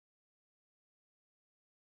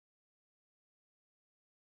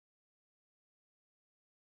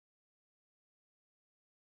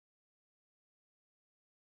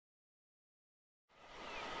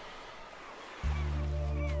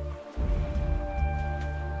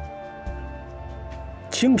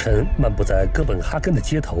清晨漫步在哥本哈根的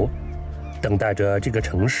街头，等待着这个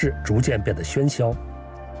城市逐渐变得喧嚣，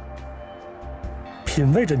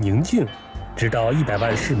品味着宁静，直到100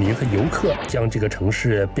万市民和游客将这个城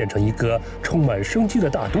市变成一个充满生机的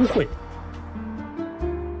大都会。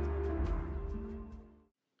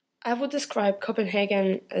I would describe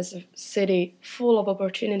Copenhagen as a city full of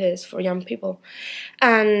opportunities for young people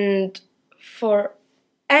and for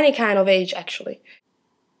any kind of age, actually.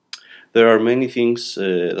 There are many things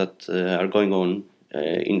that are going on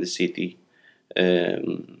in the city.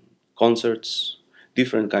 Concerts,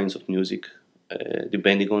 different kinds of music,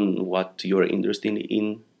 depending on what you're interested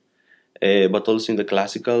in, but also in the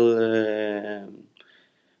classical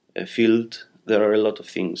field, there are a lot of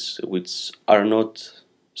things which are not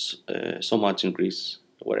so much in Greece,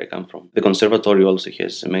 where I come from. The conservatory also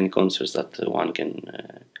has many concerts that one can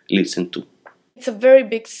listen to. It's a very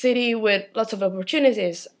big city with lots of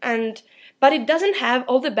opportunities, but it doesn't have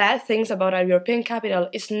all the bad things about a European capital.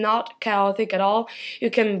 It's not chaotic at all. You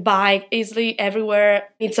can bike easily everywhere.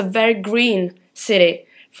 It's a very green city,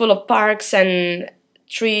 full of parks and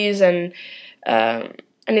trees, and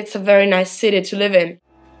it's a very nice city to live in.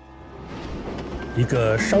 一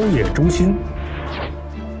个商业中心，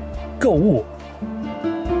购物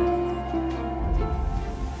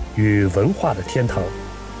与文化的天堂，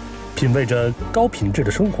品味着高品质的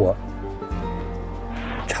生活。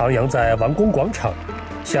徜徉在王宫广场，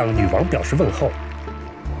向女王表示问候，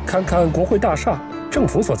看看国会大厦、政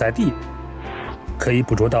府所在地，可以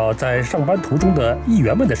捕捉到在上班途中的议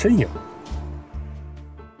员们的身影。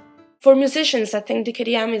For musicians, I think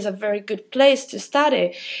DKDM is a very good place to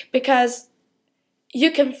study because you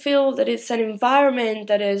can feel that it's an environment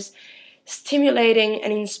that is stimulating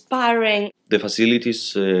and inspiring. The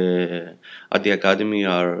facilities at the academy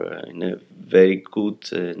are in a very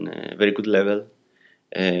good level.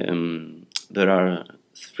 There are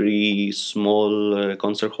 3 small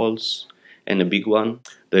concert halls and a big one.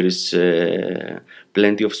 There is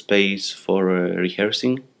plenty of space for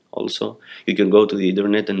rehearsing also. You can go to the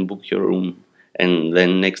internet and book your room, and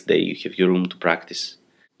then next day you have your room to practice.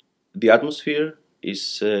 The atmosphere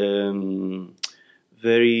is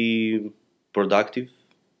very productive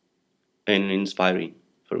and inspiring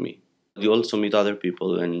for me. You also meet other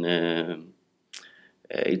people, and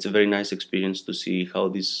it's a very nice experience to see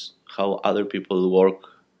how other people work,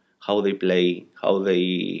 how they play, how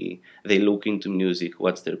they look into music,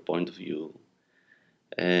 what's their point of view.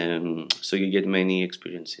 So you get many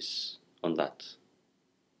experiences on that.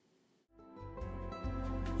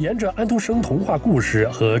 沿着安徒生童话故事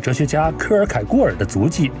和哲学家科尔凯郭尔的足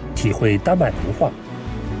迹，体会丹麦文化。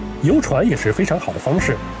游船也是非常好的方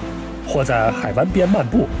式，或在海湾边漫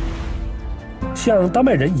步，像丹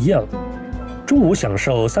麦人一样，中午享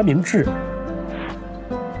受三明治，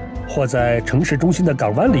或在城市中心的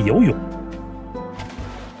港湾里游泳。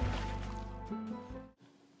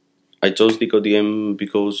I chose DKDM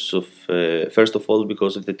because of, first of all,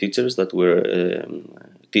 because of the teachers that were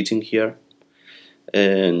teaching here.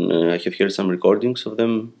 And I have heard some recordings of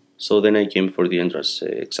them, so then I came for the entrance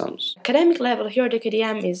exams. Academic level here at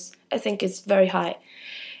DKDM I think is very high.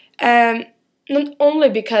 Not only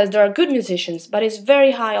because there are good musicians, but it's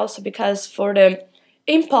very high also because for the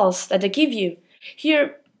impulse that they give you.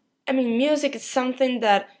 Here, I mean, music is something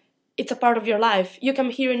that it's a part of your life. You come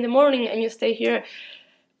here in the morning and you stay here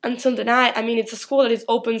until the night. I mean, it's a school that is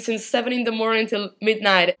open since 7 in the morning till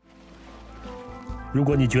midnight. 如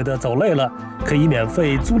果你觉得走累了，可以免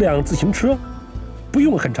费租辆自行车，不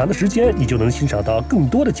用很长的时间，你就能欣赏到更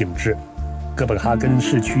多的景致。哥本哈根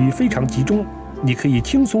市区非常集中，你可以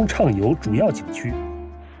轻松畅游主要景区。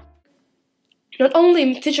Not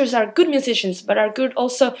only teachers are good musicians, but are good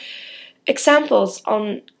also examples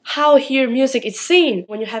on how here music is seen.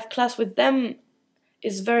 When you have class with them,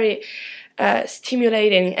 it's very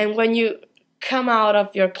stimulating, and when you come out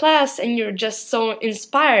of your class and you're just so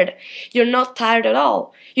inspired, you're not tired at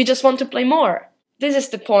all, you just want to play more. This is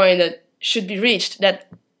the point that should be reached, that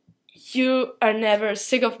you are never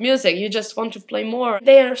sick of music, you just want to play more.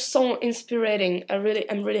 They are so inspiring. I'm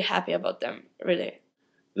really happy about them, really.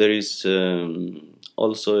 There is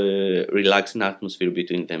also a relaxing atmosphere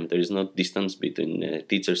between them. There is no distance between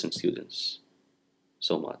teachers and students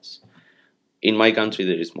so much. In my country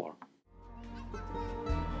there is more.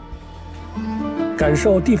 感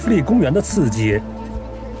受蒂芙利公园的刺激，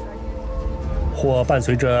或伴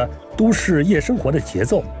随着都市夜生活的节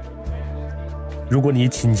奏。如果你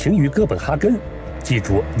倾情于哥本哈根，记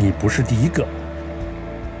住你不是第一个，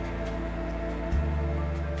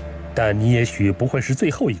但你也许不会是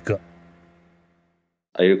最后一个。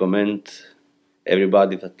I recommend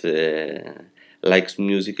everybody that likes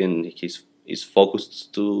music and is is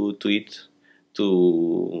focused to it,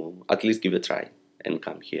 to at least give a try and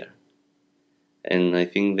come here. And I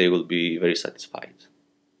think they will be very satisfied.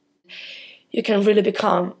 You can really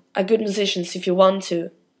become a good musician if you want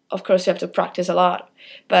to. Of course, you have to practice a lot,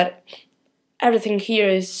 but everything here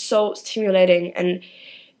is so stimulating, and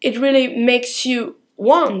it really makes you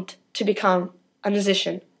want to become a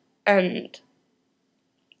musician. And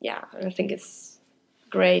yeah, I think it's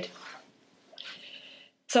great.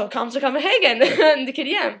 So come to Copenhagen,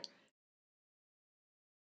 DKDM.